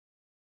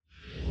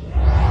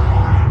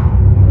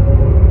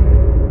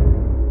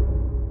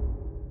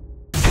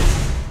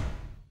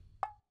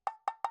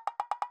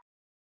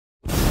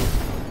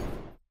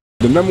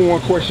The number one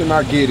question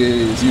I get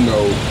is, you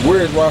know, where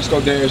has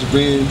Roscoe Dash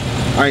been?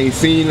 I ain't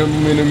seen him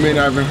in a minute,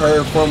 I haven't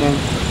heard from him.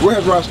 Where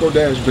has Roscoe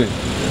Dash been?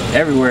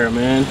 Everywhere,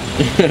 man.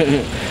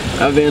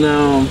 I've been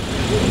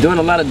doing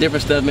a lot of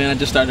different stuff, man. I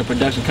just started a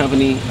production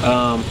company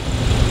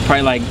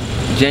probably like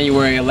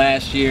January of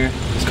last year.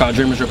 It's called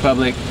Dreamers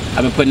Republic.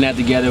 I've been putting that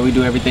together. We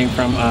do everything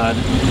from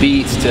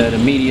beats to the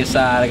media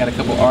side. I got a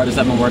couple artists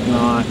I've been working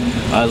on,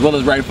 as well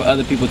as writing for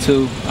other people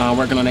too,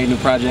 working on their new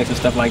projects and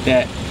stuff like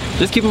that.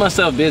 Just keeping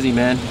myself busy,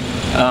 man.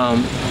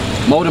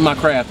 Molding my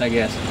craft, I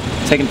guess.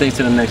 Taking things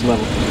to the next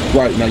level.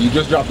 Right, now you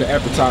just dropped the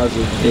appetizer.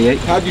 Yeah.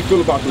 How do you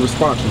feel about the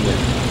response from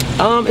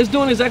that? It's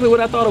doing exactly what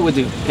I thought it would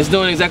do. It's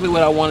doing exactly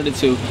what I wanted it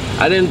to.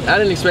 I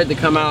didn't expect to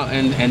come out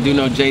and do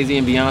no Jay-Z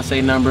and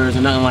Beyonce numbers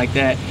or nothing like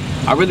that.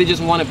 I really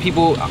just wanted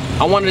people,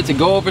 I wanted it to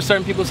go over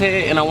certain people's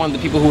head, and I wanted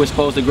the people who were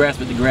supposed to grasp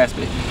it to grasp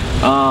it.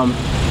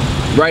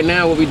 Right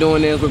now what we're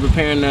doing is we're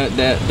preparing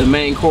the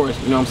main course,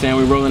 you know what I'm saying?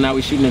 We're rolling out,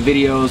 we're shooting the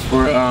videos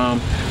for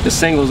the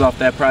singles off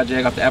that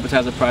project, off the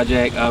appetizer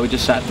project. We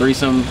just shot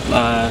Threesome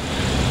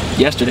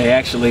yesterday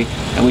actually,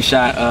 and we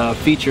shot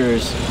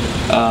features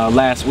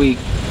last week.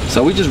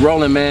 So we just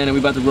rolling, man, and we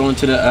about to roll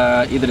into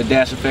the either the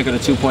Dash Effect or the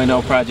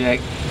 2.0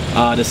 project,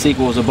 the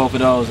sequels of both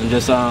of those, and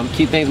just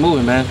keep things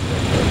moving, man.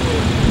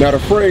 Now the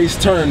phrase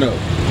 "turn up,"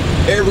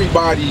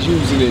 everybody's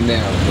using it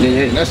now.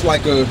 Yeah. And that's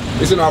like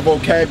it's in our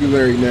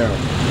vocabulary now.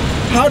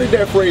 How did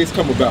that phrase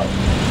come about?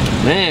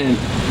 Man,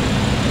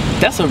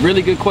 that's a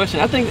really good question.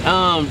 I think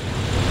I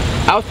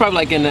was probably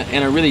like in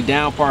a really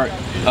down part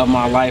of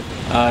my life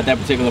at that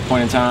particular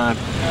point in time,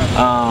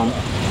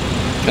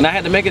 and I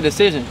had to make a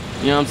decision.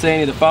 You know what I'm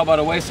saying? Either fall by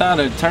the wayside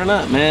or turn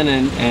up, man,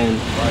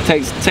 and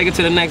take it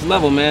to the next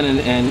level, man,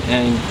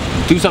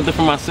 and do something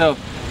for myself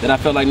that I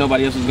felt like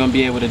nobody else was gonna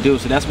be able to do.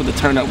 So that's what the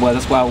turn up was.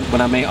 That's why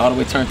when I made All the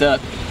Way Turned Up,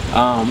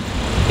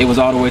 it was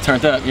all the way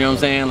turned up. You know what I'm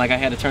saying? Like I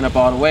had to turn up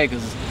all the way,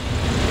 because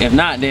if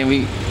not, then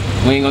we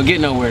ain't gonna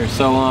get nowhere.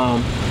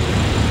 So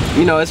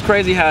you know, it's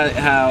crazy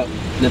how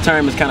the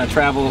term has kind of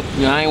traveled.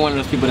 You know, I ain't one of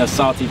those people that's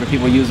salty for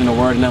people using the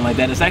word and nothing like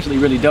that. It's actually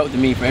really dope to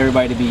me for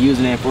everybody to be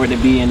using it, for it to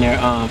be in their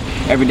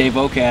everyday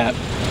vocab,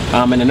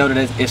 and to know that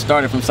it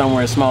started from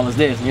somewhere as small as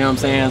this. You know what I'm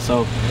saying?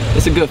 So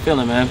it's a good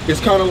feeling, man.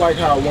 It's kind of like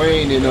how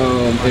Wayne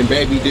and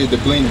Baby did the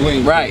bling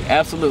bling. Right,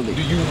 absolutely.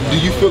 Do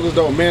you feel as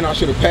though, man, I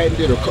should have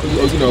patented or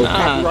you know,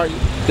 copyrighted?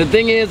 The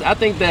thing is, I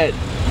think that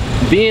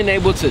being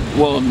able to,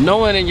 well,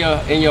 knowing in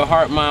your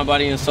heart, mind,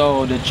 body, and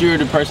soul that you're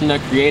the person that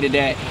created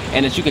that,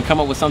 and that you can come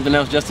up with something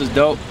else just as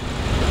dope.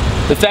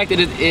 The fact that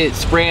it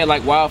spread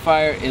like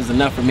wildfire is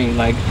enough for me.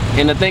 Like,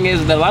 and the thing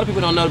is that a lot of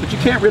people don't know, but you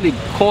can't really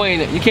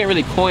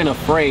coin a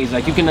phrase.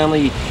 Like, you can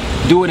only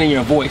do it in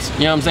your voice.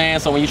 You know what I'm saying?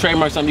 So when you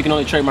trademark something, you can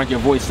only trademark your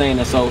voice saying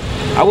that. So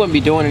I wouldn't be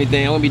doing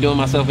anything. I wouldn't be doing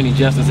myself any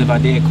justice if I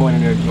did coin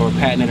it or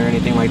patent it or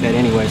anything like that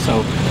anyway.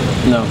 So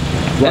no,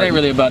 that ain't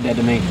really about that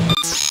to me.